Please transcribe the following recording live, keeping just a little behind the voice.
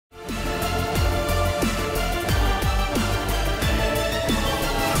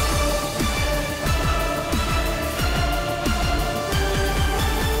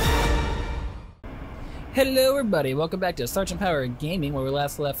Hello everybody, welcome back to Sergeant Power Gaming. Where we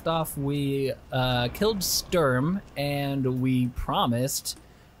last left off, we killed Sturm, and we promised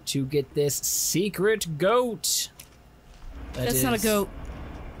to get this secret goat. That's not a goat.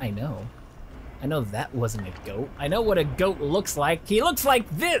 I know that wasn't a goat. I know what a goat looks like. He looks like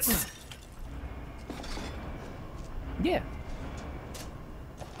this! Yeah.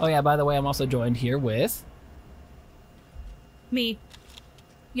 Oh yeah, by the way, I'm also joined here with... Me.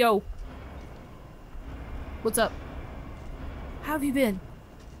 Yo. What's up? How have you been?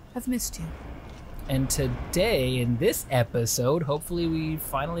 I've missed you. And today, in this episode, hopefully we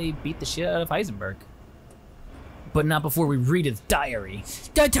finally beat the shit out of Heisenberg. But not before we read his diary.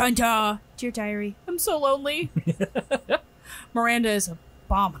 Dun dun dun! Dear diary, I'm so lonely. Miranda is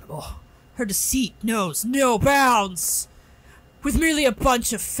abominable. Her deceit knows no bounds. With merely a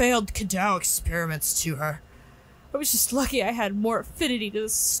bunch of failed Cadou experiments to her. I was just lucky I had more affinity to the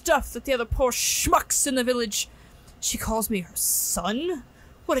stuff that the other poor schmucks in the village. She calls me her son?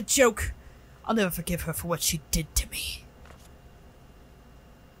 What a joke. I'll never forgive her for what she did to me.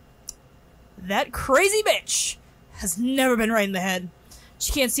 That crazy bitch has never been right in the head.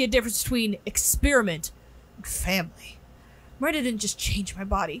 She can't see a difference between experiment and family. Miranda didn't just change my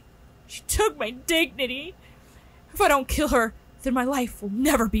body. She took my dignity. If I don't kill her, then my life will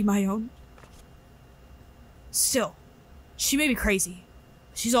never be my own. Still, she may be crazy.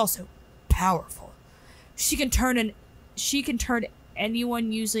 She's also powerful. She can turn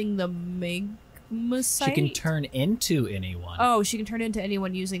anyone using the Megamacite. She can turn into anyone. Oh, she can turn into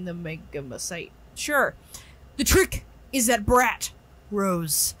anyone using the Megamacite. Sure. The trick is that brat,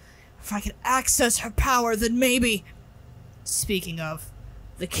 Rose. If I can access her power, then maybe. Speaking of,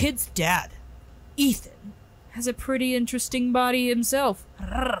 the kid's dad, Ethan, has a pretty interesting body himself.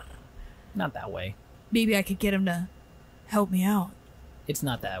 Not that way. Maybe I could get him to help me out. It's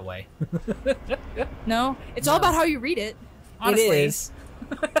not that way. No? It's all about how you read it, honestly. It is.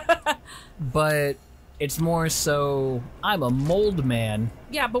 But it's more so, I'm a mold man.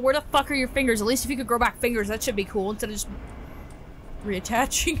 Yeah, but where the fuck are your fingers? At least if you could grow back fingers, that should be cool, instead of just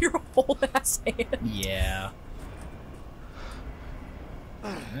reattaching your whole ass hand. Yeah.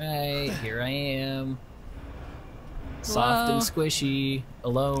 Alright, here I am. Soft and squishy,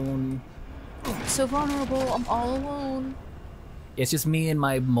 alone. So vulnerable, I'm all alone. It's just me and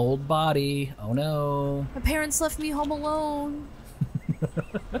my mold body. Oh no. My parents left me home alone.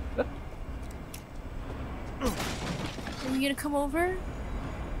 Are you gonna come over?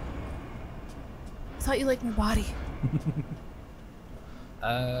 I thought you liked my body.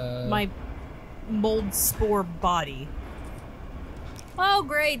 My mold spore body. Oh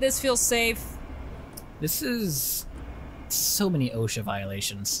great, this feels safe. This is so many OSHA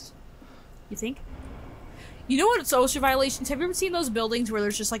violations. You think? You know what? It's OSHA violations. Have you ever seen those buildings where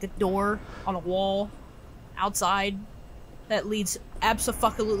there's just like a door on a wall outside that leads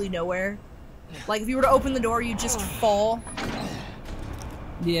abso-fucking-lutely nowhere? Like if you were to open the door, you'd just fall.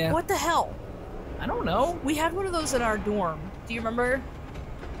 Yeah. What the hell? I don't know. We had one of those in our dorm. Do you remember?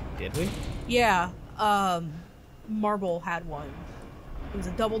 Did we? Yeah. Marble had one. It was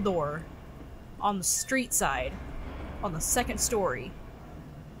a double door on the street side, on the second story.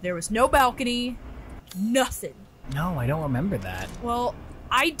 There was no balcony, nothing. No, I don't remember that. Well,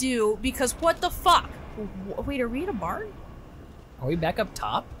 I do, because what the fuck? Wait, are we in a barn? Are we back up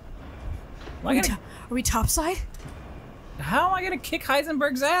top? Are we topside? How am I gonna kick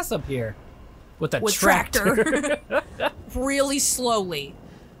Heisenberg's ass up here? With a tractor. Really slowly.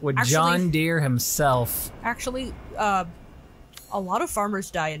 With John Deere himself. Actually, a lot of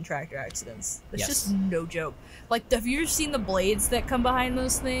farmers die in tractor accidents. It's just no joke. Like, have you ever seen the blades that come behind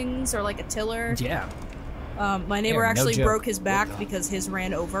those things? Or like a tiller? Yeah. My neighbor actually broke his back because his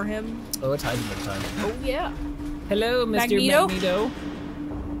ran over him. Oh, it's Heisenberg time. Oh, yeah. Hello, Mr. Magneto.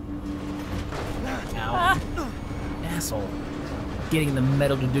 Ow. Asshole. Getting in the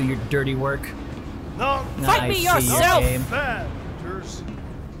metal to do your dirty work. No, fight me yourself! Bad,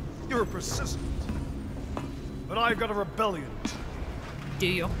 you're persistent. But I've got a rebellion. Do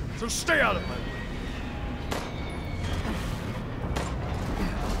you? So stay out of my way.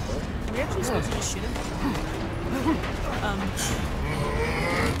 Are we actually supposed to just shoot him?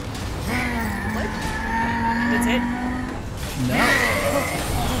 What? That's it? No.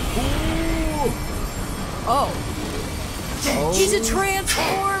 Oh. He's a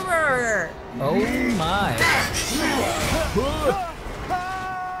transformer! Oh my.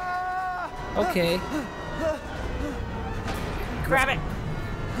 Okay. Grab it.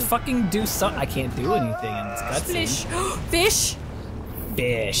 Fucking do something. I can't do anything in this cutscene. Fish. Fish.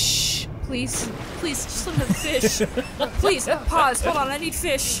 Fish. Please, please, just let me have fish. Please, pause. Hold on, I need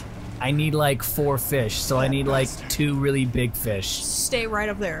fish. I need like 4 fish, so I need like 2 really big fish. Stay right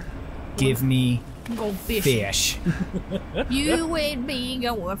up there. Give me Go fishing. fish. You and me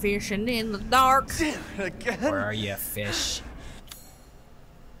going fishing in the dark. Again? Where are you, fish?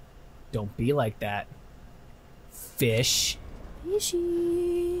 Don't be like that. Fish.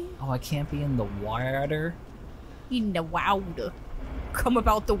 Fishy. Oh, I can't be in the water? In the water. Come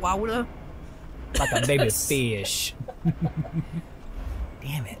about the water. Like a baby fish.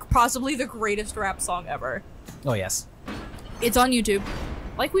 Damn it. Possibly the greatest rap song ever. Oh, yes. It's on YouTube.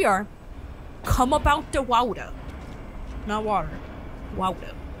 Like we are. Come about the water. Not water.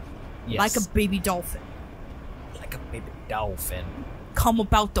 Water. Yes. Like a baby dolphin. Like a baby dolphin. Come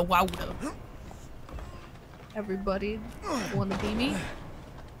about the water. Everybody wanna be me?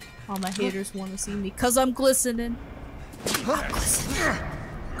 All my haters wanna see me. Cause I'm glistening. I'm glistening.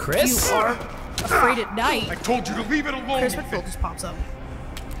 Chris? You are afraid at I night. told you to leave it alone. Chris you Redfield just pops up.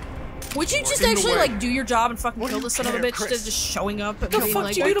 Would you just in the actually way. like do your job and fucking What do kill you this son of a care, bitch Chris? instead of just showing up and The being fuck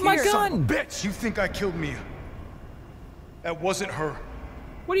like, did you do to my "Here." gun? Bitch, you think I killed Mia? That wasn't her.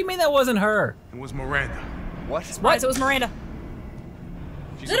 What do you mean that wasn't her? It was Miranda. What? Right, so it was Miranda.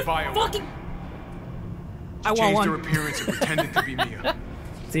 She's Is a it bio. fucking? I want Changed her one. appearance and pretended to be Mia.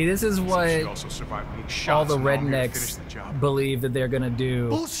 See, this is She what also survived being shot. all the so now I'm here to finish rednecks the job. believe that they're gonna do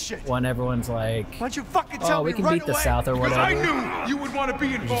Bullshit. when everyone's like, Why don't you fucking oh, tell we me can right beat the away? South or Because I whatever. knew you would want to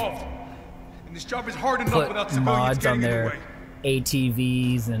be involved. And this job is hard enough Put without civilians mods on getting in the their way.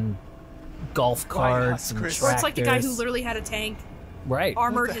 ATVs and golf carts us, and Chris? tractors. Or it's like the guy who literally had a tank, right.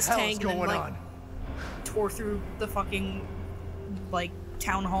 armored What the his hell tank, is and then going like on? tore through the fucking like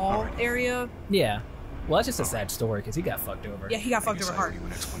town hall Alright. area. Yeah. Well, that's just a sad story because he got fucked over. Yeah, he got I fucked guess over I owe hard, you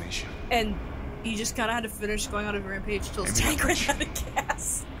an explanation. and he just kind of had to finish going on a rampage till his tank ran out of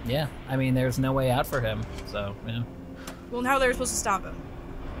gas. Yeah. I mean, there's no way out for him. So, yeah. Well, now they're supposed to stop him.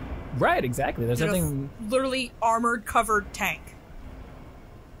 Right, exactly. There's In a nothing. literally armored, covered tank.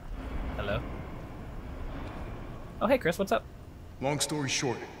 Hello? Oh, hey, Chris, what's up? Long story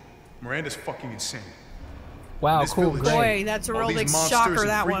short, Miranda's fucking insane. Wow, This cool, village- great. Boy, that's a All real these big monsters shocker, and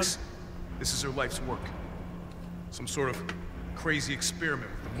that one. freaks, this is her life's work. Some sort of crazy experiment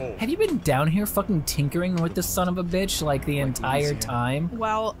with the mold. Have you been down here fucking tinkering with this son of a bitch like the entire Louisiana. time?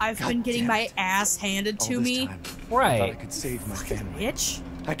 Well, I've God been getting damn my it. ass handed All to this me. time, I thought I Right. could save my family. Bitch.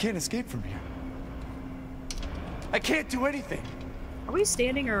 I can't escape from here. I can't do anything. Are we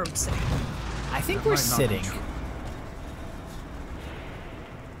standing or sitting? I think That we're might not be sitting. true.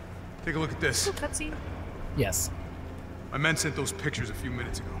 Take a look at this. Ooh, cutscene. Yes. My men sent those pictures a few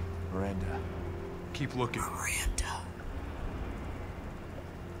minutes ago. Miranda. Keep looking. Miranda.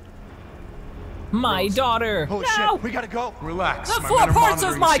 My daughter! Oh No! shit, we gotta go. Relax. The my four men are parts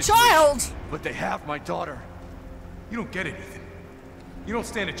of monitoring my the situation. child! But they have my daughter. You don't get it, Ethan. You don't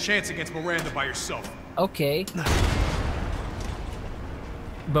stand a chance against Miranda by yourself. Okay.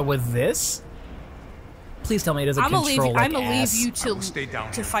 But with this? Please tell me it doesn't I'm gonna leave. control I'm like gonna leave ass. you I will stay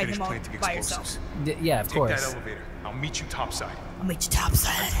down to here and fight finish him planting out by explosives. yourself. Yeah, of Take course. that elevator. I'll meet you topside. I'll meet you I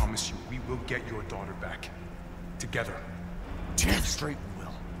topside. promise you, we will get your daughter back. Together. Damn straight we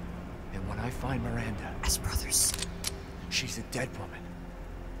will. And when I find Miranda, As brothers. she's a dead woman.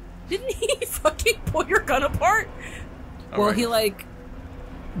 Didn't he fucking pull your gun apart? All Well, right. he like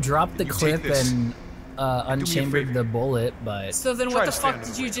dropped the You take clip this. and me a unchambered favor. the bullet, but So then Try what to the stay fuck out of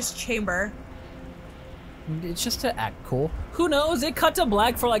did the you way. just chamber? it's just to act cool. Who knows? It cut to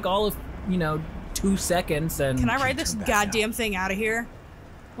black for like all of 2 seconds, and Can I ride this turn back goddamn thing out of here?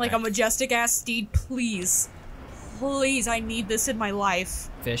 Like a majestic ass steed, please. Please, I need this in my life.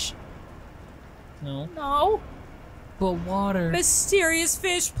 fish? No, No. but water. Mysterious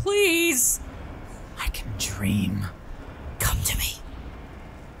fish, please. I can dream. Come to me.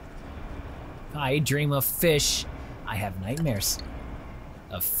 I dream of fish. I have nightmares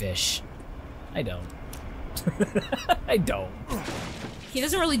of fish. I don't. I don't. He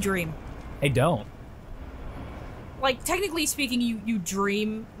doesn't really dream. I don't. Like, technically speaking, you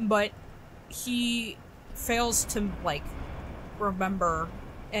dream, but he fails to, like, remember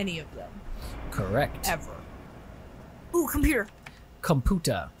any of them. Correct. Ever. Ooh, computer.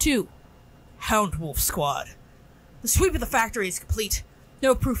 Computer. 2. Hound Wolf Squad. The sweep of the factory is complete.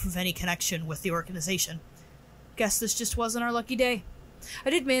 No proof of any connection with the organization. Guess this just wasn't our lucky day.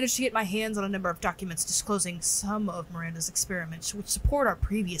 I did manage to get my hands on a number of documents disclosing some of Miranda's experiments, which support our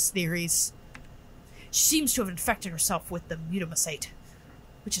previous theories. She seems to have infected herself with the mutamicite,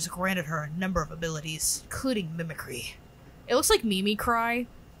 which has granted her a number of abilities, including mimicry. It looks like Mimi Cry,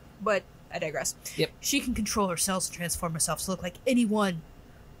 but I digress. Yep. She can control her cells and transform herself to look like anyone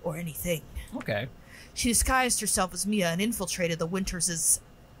or anything. Okay. She disguised herself as Mia and infiltrated the Winters'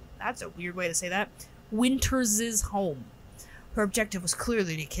 That's a weird way to say that. Winters' home. Her objective was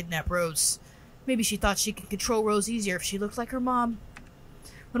clearly to kidnap Rose. Maybe she thought she could control Rose easier if she looked like her mom.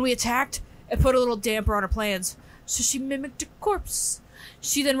 When we attacked, it put a little damper on her plans, so she mimicked a corpse.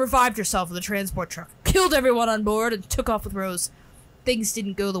 She then revived herself in the transport truck, killed everyone on board, and took off with Rose. Things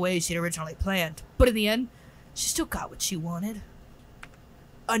didn't go the way she'd originally planned, but in the end, she still got what she wanted.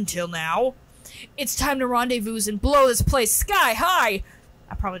 Until now. It's time to rendezvous and blow this place sky high!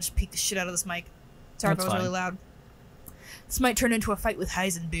 I probably just peeked the shit out of this mic. Sorry if I was really loud. This might turn into a fight with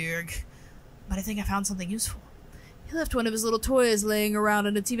Heisenberg, but I think I found something useful. He left one of his little toys laying around,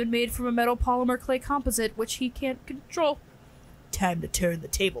 and it's even made from a metal polymer clay composite, which he can't control. Time to turn the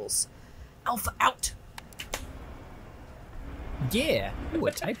tables. Alpha out! Yeah. Ooh,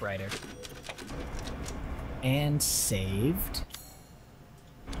 a typewriter. And saved.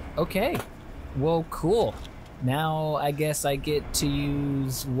 Okay. Well, cool. Now I guess I get to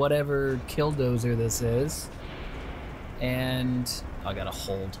use whatever killdozer this is. And I gotta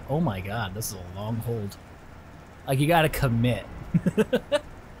hold. Oh my god, this is a long hold. Like, you gotta commit.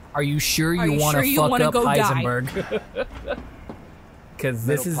 Are you sure you want to fuck up Heisenberg? Because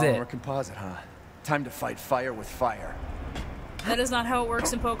this is it. Composite, huh? Time to fight fire with fire. That is not how it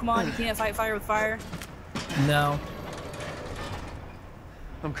works in Pokemon. You can't fight fire with fire. No.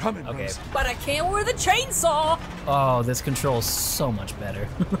 I'm coming, Okay. Rose. But I can't with a chainsaw! Oh, this controls so much better.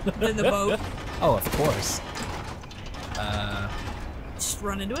 Than the boat. Oh, of course. Just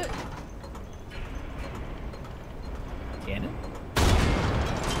run into it. Cannon?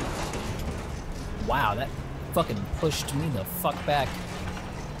 Wow, that fucking pushed me the fuck back.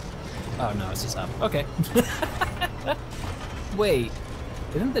 Oh no, it's just up. Okay. Wait,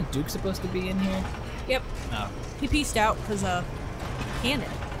 isn't the Duke supposed to be in here? Yep. Oh. He pieced out because, cannon.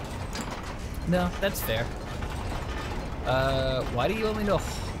 No, that's fair. Why do you want me to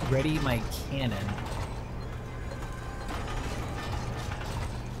ready my cannon?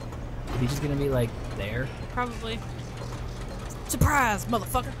 Is he just gonna be like there? Probably. Surprise,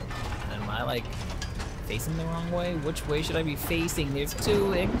 motherfucker! Am I like facing the wrong way? Which way should I be facing? There's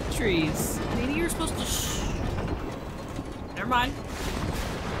two entries. Maybe you're supposed to Never mind.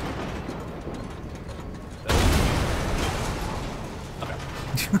 Okay.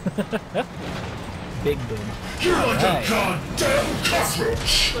 Big boom. You're like Right. a goddamn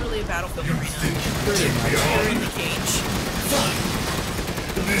cockroach! Literally a battlefield arena. Take me You're in on. the cage. Fine.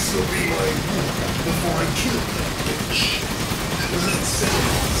 This will be my rule before I kill that bitch. Let's settle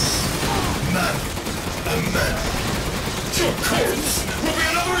this. Man, a man. Your corpse will be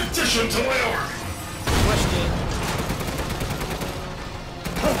another addition to my army. Question.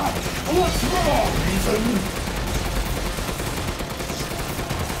 What's wrong, Ethan?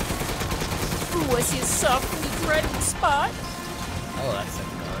 Ooh, I see a soft red spot. Oh, that's a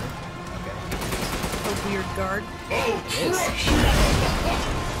guard. Okay. A weird guard. Oh, It is. crush you!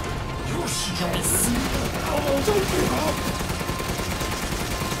 You're strong. Oh, don't give up.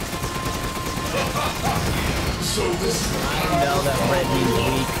 So this is I know that red means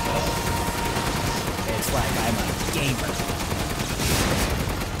weak. It's like I'm a gamer.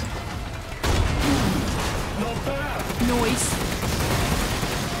 not bad. Noise.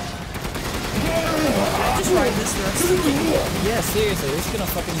 I just ride this the rest of the day. Yeah, seriously, this is gonna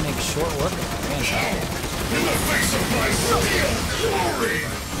fucking make short work of Miranda. In the face of my real glory!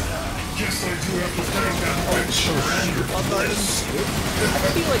 Guess I do have to thank that bitch for this. I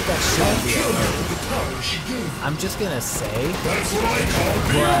feel like that should be Kill her okay. with the power she gave me. I'm just gonna say, That's what I call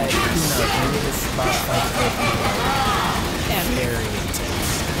but being who knows, maybe this boss fight will be very intense.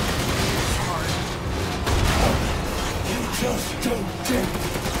 You just don't get it.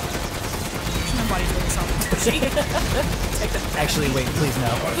 Nobody's really something. Actually, wait, please no.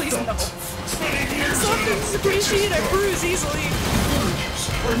 Please no. Spending years on Something's appreciated. I bruise easily.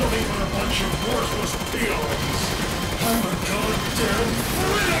 we're not even a bunch of worthless peons. I'm a goddamn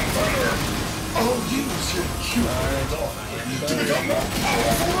freedom fighter! I'll use your cute dog to become more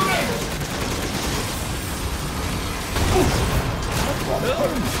powerful than ever!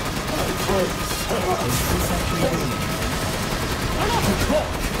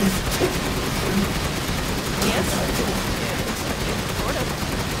 Yes. Sort of.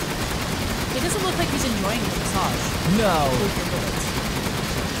 It doesn't look like he's enjoying the massage. No, With your bullets.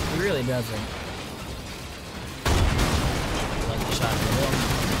 he really doesn't. Like the shot in the middle.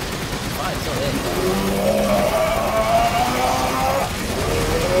 Fine, so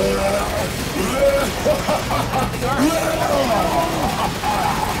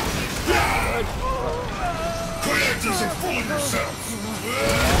Quit acting so full of yourself!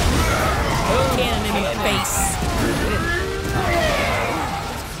 Cannon in the face.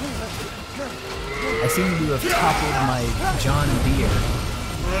 seem to have toppled my John Deere.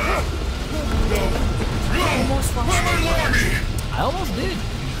 Almost lost it. I almost did.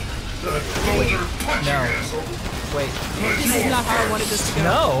 No. Wait. This is not how I wanted this to go.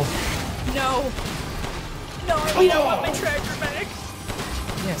 No. No. No, I mean, I want my tractor back.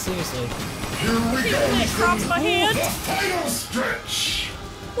 Yeah, seriously. Here we go. It crops my hand. The final stretch.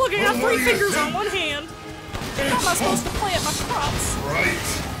 Look, I got 3 fingers on one hand. How am I supposed to plant my crops? Right.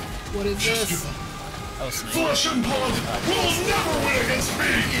 What is this? Oh, snake. Flesh and blood will never win against me.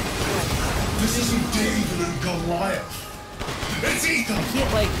 This isn't David and Goliath. It's Ethan. I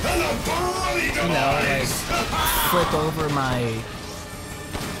can't, like, And a bloody you know, like, demise. flip over my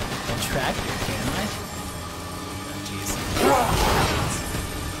tractor, can I? Oh, jeez.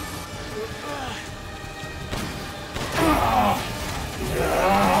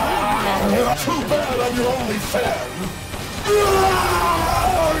 Too bad I'm your only fan.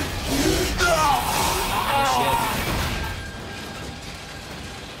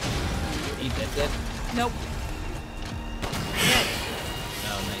 Eat that dip? Nope.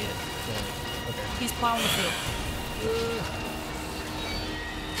 No, not yet. Okay. He's plowing the field.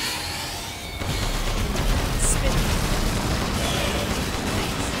 Spin.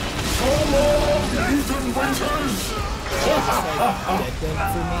 Come on, Ethan Winters. Dead dip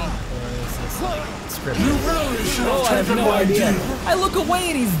for me? Or is this like scripted? You really should Oh, I have have taken no my idea. deal. I look away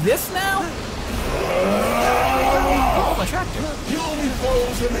and he's this now? Oh, my tractor. You only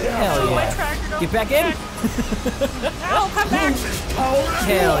blows in the air. Hell My yeah. tractor don't Get back in? No, come back!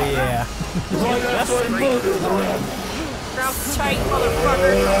 Hell yeah. Right after I murdered him. Crouch tight,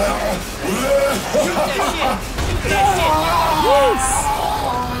 motherfucker. Shoot that shit. Shoot that shit. Yes!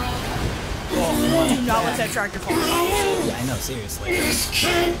 Do not let that tractor fall. Yeah, I know, seriously. This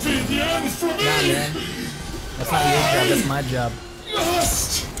can't be the end for me. Nah, man. That's not your job, that's my job.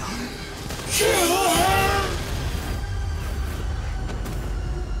 Must kill her.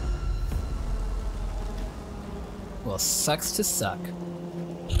 Well, sucks to suck.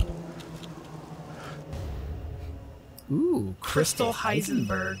 Ooh, Crystal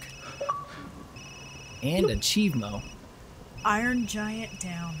Heisenberg. And Achievemo. Iron Giant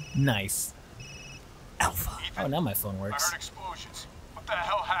down. Nice. Alpha. Oh, now my phone I works. heard explosions. What the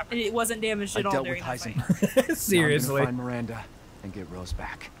hell happened? And it wasn't damaged at all dealt with during that fight. Heisenberg. Seriously. Now I'm gonna find Miranda and get Rose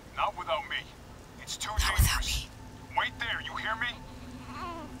back. Not without me. It's too Not dangerous. without me. Wait there, you hear me?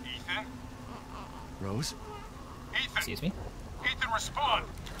 Ethan? Rose? Ethan? Excuse me? Ethan, respond!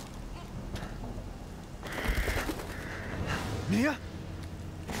 Mia?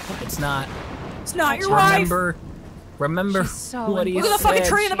 It's not. It's not your wife! Remember She's so what he Look at the fucking said.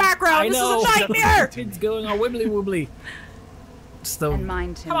 tree in the background! I This know. is a nightmare! It's going all wibbly wobbly. It's the And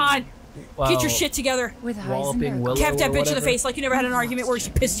mine too. Come on, well, get your shit together. With walloping Heisenberg. willow Tap that or bitch in the whatever. face like you never had an argument where she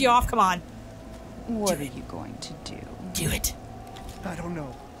pissed you off. Come on. What are you going to do? Do it. I don't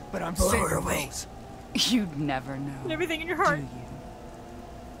know, but I'm Blow saving her away. Rose. You'd never know. And everything in your Do heart. you?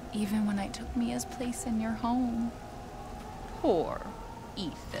 Even when I took Mia's place in your home. Poor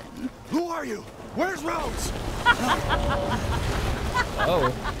Ethan. Who are you? Where's Rose?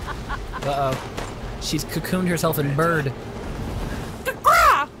 Oh. Uh-oh. She's cocooned herself in bird.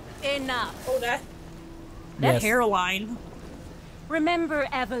 Enough. Oh, that Yes. hairline. Remember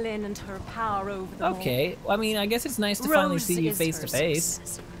Evelyn and her power over the Okay. Well, I mean, I guess it's nice to finally Rose see you is face her to face.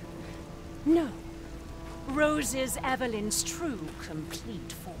 successor. No. Rose is Evelyn's true,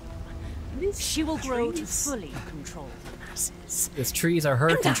 complete form. She will grow to fully control the masses. These trees are her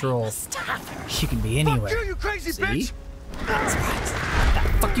And I control. must have her. She can be anywhere. Fuck you crazy See? bitch!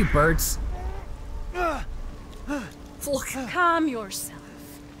 Fuck you, birds. Look, Calm yourself.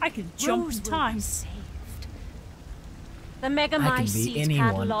 I can jump Rose in will time. be saved. The Mega I can My be Seat anyone.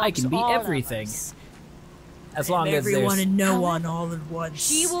 I catalogs can be all of everything. us. As long as Everyone there's and no one all at once.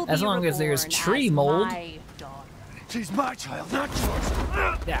 She will As be long as there's reborn tree as mold. my daughter. She's my child, not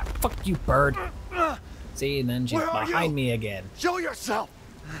yours. yeah. Fuck you, bird. See, and then she's Where are behind you? me again. Show yourself!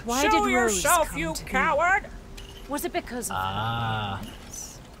 Why Show did Rose yourself, come you to me? coward! Was it because of Ah.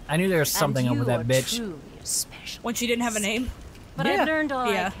 I knew there was something up and with you that are bitch. truly special. When she didn't have a name. But Yeah. I've learned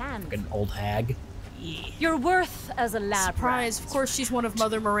all Yeah. I can. An old hag. Your worth as a lab Surprise, rat. of course she's one of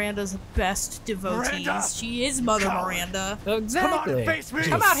Mother Miranda's best devotees. Miranda! She is Mother Coward. Miranda. Exactly. Come on and face me!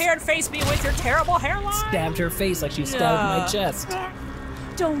 Come out here and face me with your terrible hairline! Stabbed her face like she stabbed my Yeah. chest.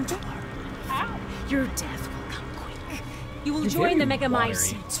 Don't worry. Your death will come quick. You will You're join the very Mega My watery.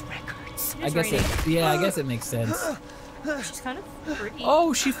 Seats records. I guess it. Yeah, I guess it makes sense. She's kind of pretty.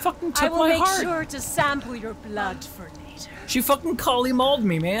 Oh, she fucking I took will my make heart. sure to sample your blood for later. She fucking Kali mauled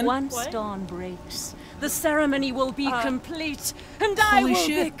me, man. Once What? dawn breaks, the ceremony will be complete, and I holy will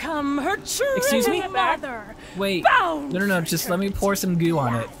shit. become her true Excuse me? mother. Wait. Bound No, just let me pour some goo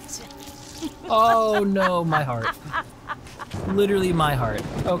on it. Oh no, my heart. Literally my heart.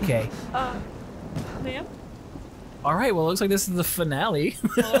 Okay. Ma'am? Alright, well, looks like this is the finale.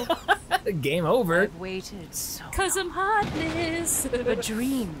 Game over. I've waited so Cause I'm heartless. but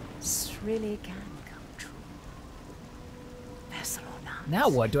dreams really can come true. Vessel or not, Now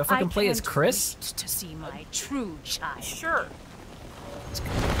what? Do I fucking play as can't Chris? wait to see my true child. Sure.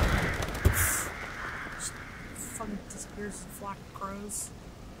 Fucking disappears as a flock of crows.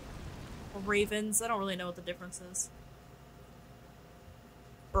 Or ravens. I don't really know what the difference is.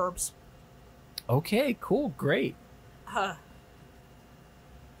 Burbs. Okay, cool, great.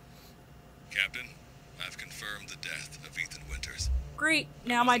 Captain, I've confirmed the death of Ethan Winters. Great.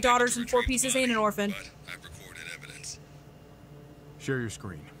 Now my daughter's in 4 pieces ain't an orphan. But I've recorded evidence. Share your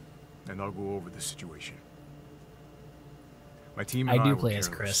screen, and I'll go over the situation. My team and I I do were play as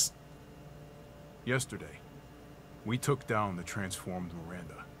careless. Chris. Yesterday, we took down the transformed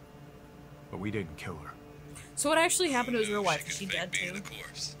Miranda, but we didn't kill her. So what actually happened to his real wife? She Is she could dead fake being too? a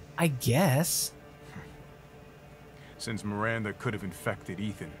corpse. I guess. Since Miranda could have infected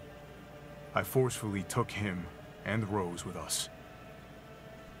Ethan, I forcefully took him and Rose with us.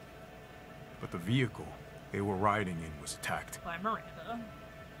 But the vehicle they were riding in was attacked. By Miranda.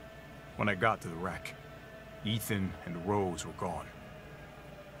 When I got to the wreck, Ethan and Rose were gone.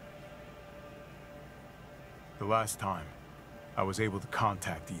 The last time I was able to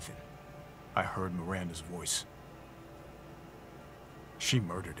contact Ethan, I heard Miranda's voice. She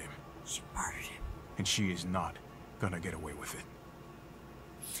murdered him, She murdered him. and she is not gonna get away with it.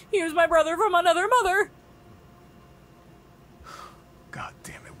 He was my brother from another mother. God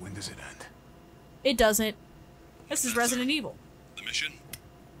damn it, when does it end? It doesn't. This is Resident Evil. The mission?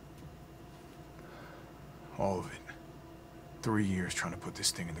 All of it. 3 years trying to put this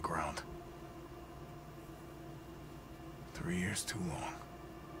thing in the ground. 3 years too long.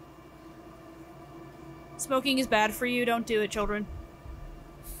 Smoking is bad for you. Don't do it, children.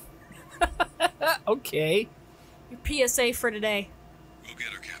 Okay. Your PSA for today. We'll get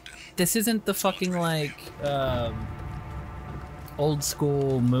her, Captain. This isn't the fucking, like, old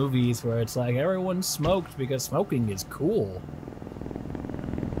school movies where it's like everyone smoked because smoking is cool.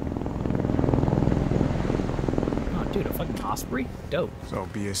 Oh, dude, a fucking Osprey? Dope. So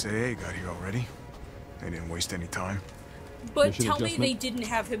BSAA got here already. They didn't waste any time. But tell me they didn't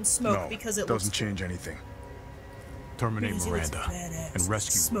have him smoke No, because it doesn't looks change anything. Terminate because he looks Miranda badass. and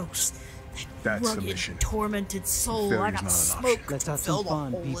rescue Smokes. Rose. That's the Rugged, mission. tormented soul. Failure's I got not an smoke. option. Let's have to fill some the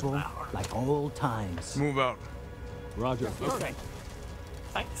fun, hole in people. my heart. Like old times. Move out. Roger. Okay. In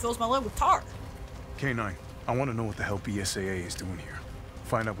fact, it fills my lung with tar. K9, I want to know what the hell BSAA is doing here.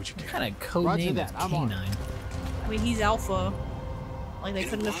 Find out what you What can. kind of code Roger name that, is I'm on. K9? I mean, he's alpha. Like, they Been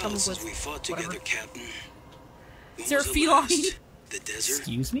couldn't a have come while up with since we fought whatever. together, Captain. When Is there was a the feline? last? The desert?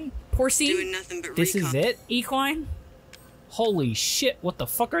 Excuse me? Porcine? Doing nothing but This is recon. it? Equine? Holy shit, what the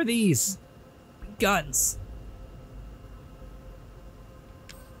fuck are these? Guns.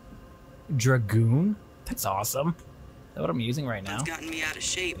 Dragoon? That's awesome. Is that what I'm using right now? It's gotten me out of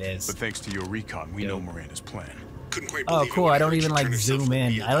shape. It is. But thanks to your recon, we know Miranda's plan. Couldn't quite Oh, believe it cool. when I don't heard even you like turn yourself zoom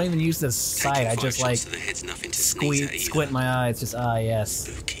in. real. I don't even use the sight. I Taking just 5 like shots to the head's nothing to snakes squint, at squint either. my eyes. Just yes.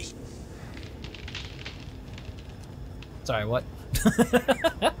 Spooky. Sorry, what?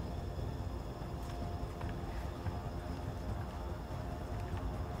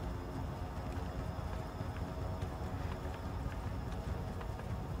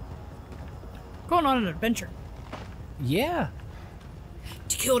 Going on an adventure. Yeah.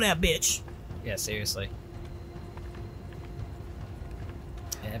 To kill that bitch. Yeah, seriously.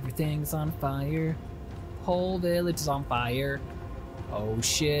 Everything's on fire. Whole village is on fire. Oh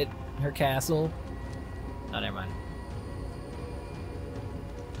shit. Her castle. Oh, never mind.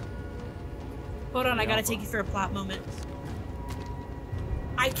 Hold on, I gotta take you for a plot moment.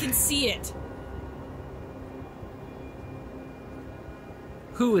 I can see it.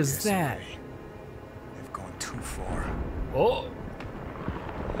 Who is that? They've gone too far. Oh.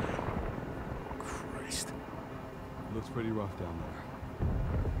 Christ. Looks pretty rough down there.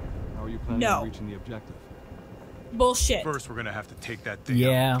 How are you planning No. on reaching the objective? Bullshit. First, we're gonna have to take that thing out.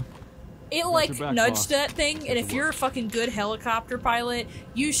 Yeah. It like your back, nudged boss. that thing, and if you're a fucking good helicopter pilot,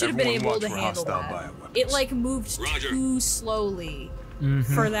 you should have been Everyone able watch to for handle hostile that. bioweapons. It like moved Roger. too slowly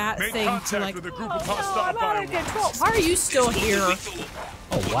for that Make thing to contact like. with a Oh, group no, of hostile I'm out of bioweapons. control. Why are you still here?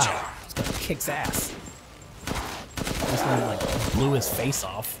 Oh wow. This guy kicks ass. This one like blew his face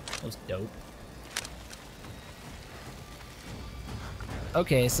off. That was dope.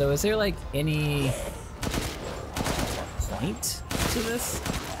 Okay, so is there like any point to this?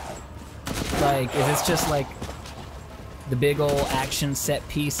 Like, is this just like the big old action set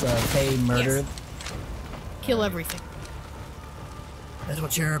piece of, hey, murder? Yes. Kill everything. That's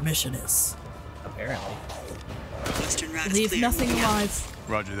what your mission is. Apparently. Western route is Leave clear. nothing Moving out. alive.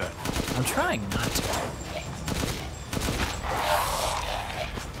 Roger that. I'm trying not to.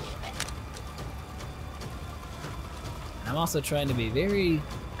 I'm also trying to be very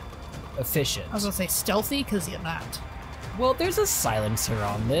efficient. I was gonna say stealthy, because you're not. Well, there's a silencer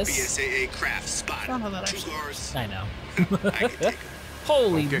on this. BSAA craft spot. I don't know that 2 actually. cars. I know. I can take 'em.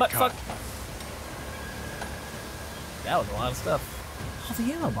 Holy Don't get butt caught. fuck. That was a lot of stuff. Oh,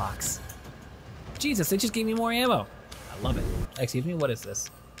 the ammo box. Jesus, they just gave me more ammo. I love it. Excuse me, what is this?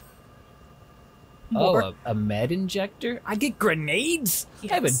 More. Oh, a med injector? I get grenades?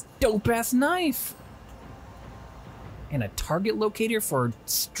 I have a Yes. dope-ass knife. And a target locator for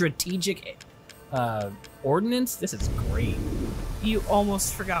strategic ordnance? This is great. You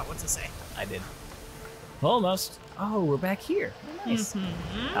almost forgot what to say. I did. Almost. Oh, we're back here. Nice.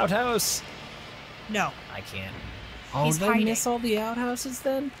 Outhouse. No. I can't. Oh, He's did I hiding. miss all the outhouses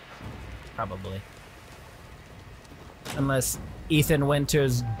then? Probably. Unless Ethan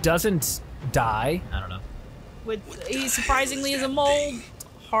Winters doesn't die. I don't know. He surprisingly is a mold.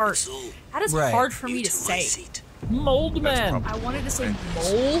 Hard. So, That is Right. hard for me you to to my say. seat. Mold man. I wanted to say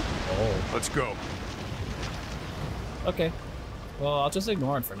mole. Oh. Let's go. Okay. Well, I'll just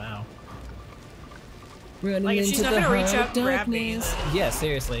ignore it for now. Running Like, if she's into not the gonna reach hard out and grab me. darkness. Yeah,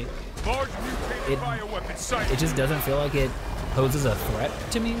 seriously. Large mutated bioweapon sighted. It just doesn't feel like it poses a threat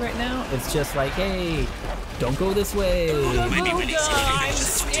to me right now. It's just like, hey, don't go this way. Might be winning some I'm figures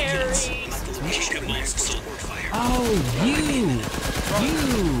in 20 minutes. scary. Michael, we should commence support fire. Oh, you,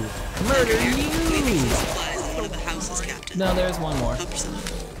 murder you. Supplies in one of the houses, Captain. No, there's one more. Help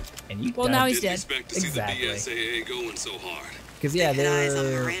yourself. And you Well, died. now he's Didn't dead. expect to see Exactly. the BSAA going so hard. Because yeah, They had eyes on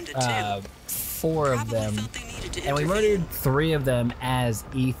there Miranda, were too. 4 of Probably them, felt they needed to and we intervene. murdered 3 of them as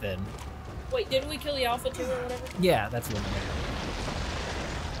Ethan. Wait, didn't we kill the alpha too or whatever? Yeah, that's the one.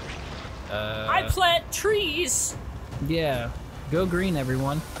 I plant trees. Yeah, go green,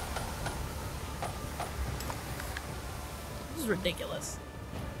 everyone. This is ridiculous.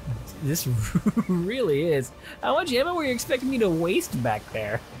 This really is. How much ammo were you expecting me to waste back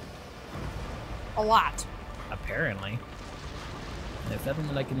there? A lot. Apparently. There's nothing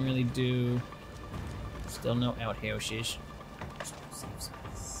that I can really do. Still no outhouses.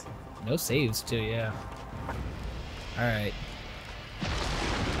 No saves too, yeah. Alright.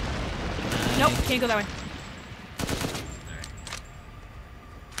 Nope, can't go that way.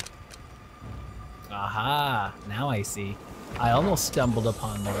 Aha! Now I see. I almost stumbled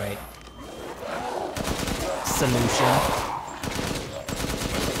upon the right solution.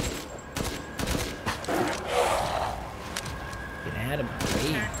 Get out of my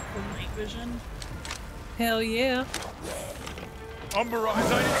way. Tactical night vision. Hell yeah. Umber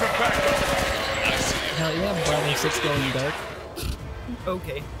eyes, I need some backup. Hell yeah, Bravo 6 going dark.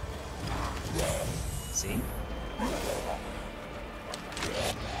 Okay. See?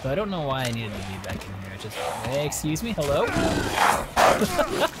 So I don't know why I needed to be back in here. Just, hey, excuse me, hello?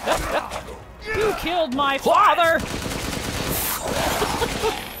 You killed my father!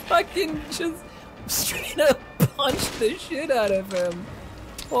 Fucking just straight up punched the shit out of him.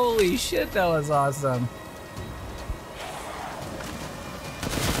 Holy shit, that was awesome.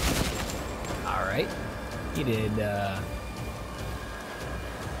 Alright. He did not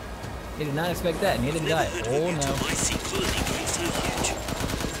expect that, and he didn't die. Oh no. My seat closing can so huge.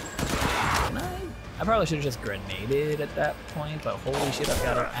 Can I probably should have just grenaded at that point, but holy shit, I've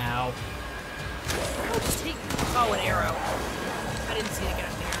got her. Ow. I'll just take. Oh, an arrow. I didn't see the guy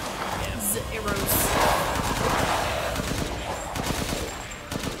there. Yeah. Z arrows.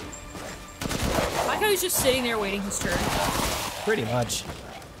 I like how he's just sitting there waiting his turn. Pretty much.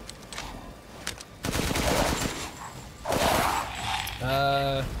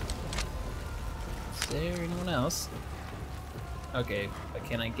 Is there anyone else? Okay, but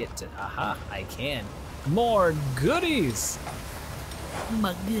can I get to... Aha, I can. More goodies!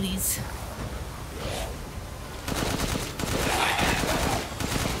 My goodies.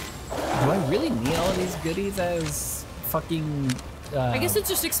 Do I really need all of these goodies as fucking... I guess it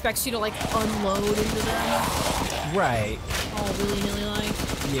just expects you to like unload into them. Right. All willy-nilly like.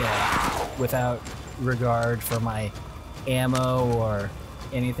 Yeah. Without regard for my ammo or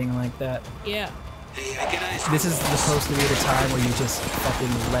anything like that. Yeah. Hey, I get eyes. This is supposed to be the time where you just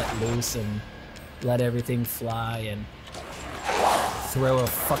fucking let loose and let everything fly and throw a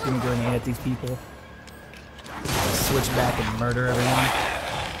fucking grenade at these people. Switch back and murder everyone.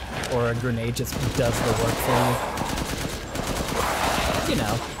 Or a grenade just does the work for you. you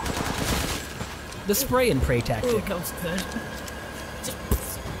know, the spray and pray tactic. Ooh, that was good.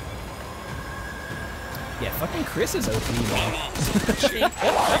 Yeah, fucking Chris is OP, man.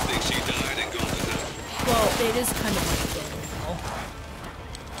 I think she died and gone to hell. Well, it is kind of like that.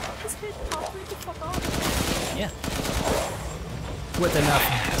 Just hit top right the fuck off. Yeah. With enough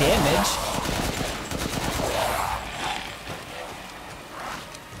damage.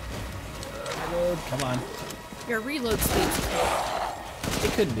 Reload, come on. Your reload speed's good.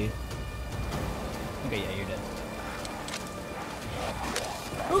 It could be. Okay, yeah, you're dead.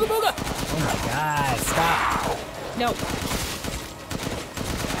 Booga booga! Oh my god, stop. No.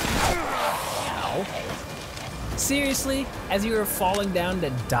 Ow. Seriously? As you were falling down to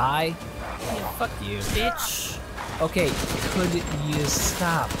die? Yeah, fuck you. Bitch. Okay, could you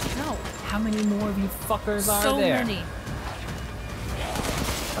stop? No. How many more of you fuckers are So there? many.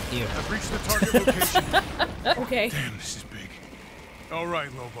 Fuck you. I've reached the target location. Okay. Damn, this is big. All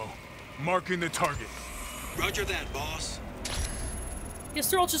right, Lobo. Marking the target. Roger that, boss. Guess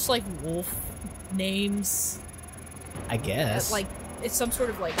they're all just like wolf names. I guess. Like, it's some sort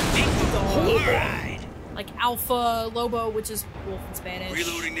of like All right. like Alpha, Lobo, which is wolf in Spanish.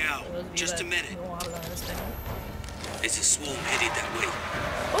 Reloading now. For those of you Just that a minute. know how to understand. There's a swarm headed that way.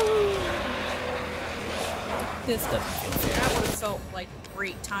 This doesn't feel fair. That would have felt like a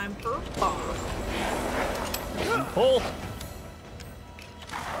great time for a bomb. Pull.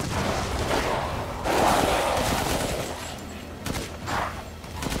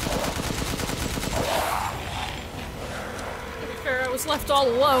 I was left all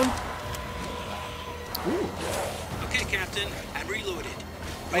alone. Ooh. Okay, Captain. I'm reloaded.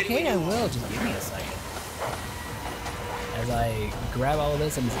 Ready Okay, when I you are. will. Just give me a second. As I grab all of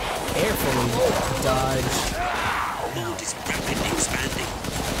this and carefully dodge. Mold is rapidly expanding.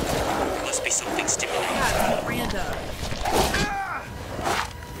 There must be something stimulating. God, Miranda.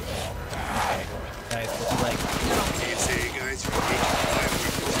 Guys, this is like. Can't say, guys.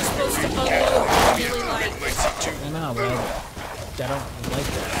 You're supposed to unload really like. I know, but I don't like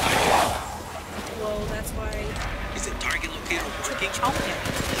that. Well, that's why. Is the target locator working? Chomp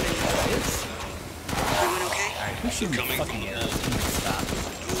It's. Everyone okay? Alright, who's shooting Coming fucking from the arrows? Can you stop?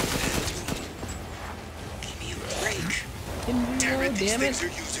 Give me a break. Damn it, damn it. They're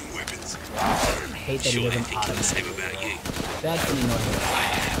using weapons. I hate that he Sure, I doesn't think the same automatic. about you. That's an annoying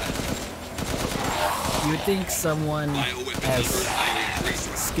one. You would think someone Bioweapon as number highly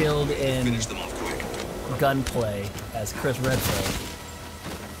increased. skilled in Finish them off quick. gunplay as Chris Redfield.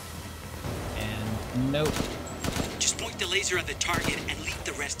 And nope. Just point the laser at the target and leave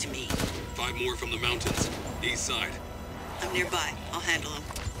the rest to me. 5 more from the mountains. East side. I'm nearby. I'll handle them.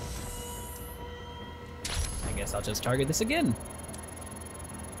 I guess I'll just target this again.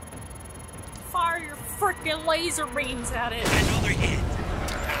 Fire your frickin' laser beams at it. Another hit.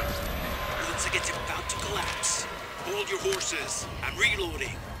 Looks like it's about to collapse. Hold your horses. I'm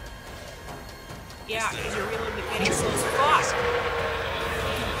reloading. Yeah, because you're reloading getting slow as fuck.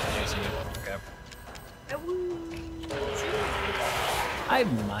 I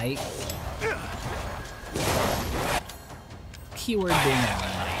might. Keyword being I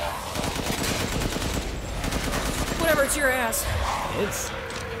might. Whatever, it's your ass. It's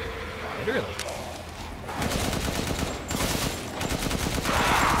literally.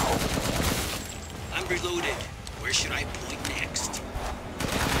 I'm reloaded. Where should I point next?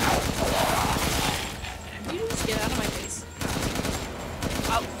 You just get out of my face.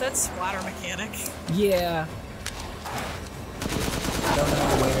 Oh, that's splatter mechanic. Yeah. I don't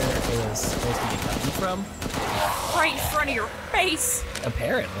know where it was supposed to be coming from. Right in front of your face.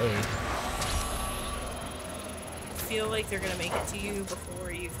 Apparently. I feel like they're gonna make it to you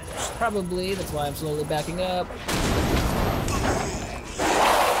before you finish. Probably. That's why I'm slowly backing up.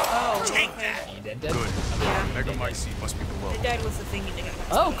 Oh, Take that. You dead, dead? Good. Yeah. Megamycete must be below. They died with the thing you got.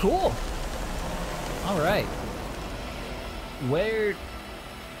 Oh, cool. All right. Where...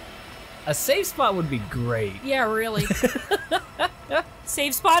 A safe spot would be great. Yeah, really.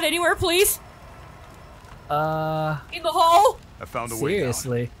 Save spot anywhere, please. In the hole. I found a way down.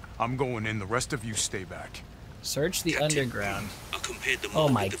 Seriously. I'm going in. The rest of you stay back. Search the Captain, underground. I'll compare the Oh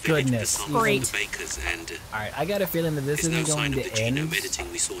mold my with the village goodness. with the sons Great. of the bakers and Alright, I got a feeling that this there's no isn't sign going of the to end genome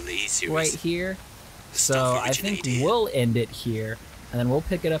editing we saw in the E-series. right here. So stuff I think originated. we'll end it here, and then we'll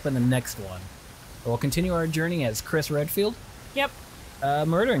pick it up in the next one. We'll continue our journey as Chris Redfield, Yep.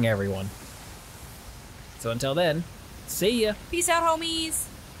 murdering everyone. So until then, see ya! Peace out, homies.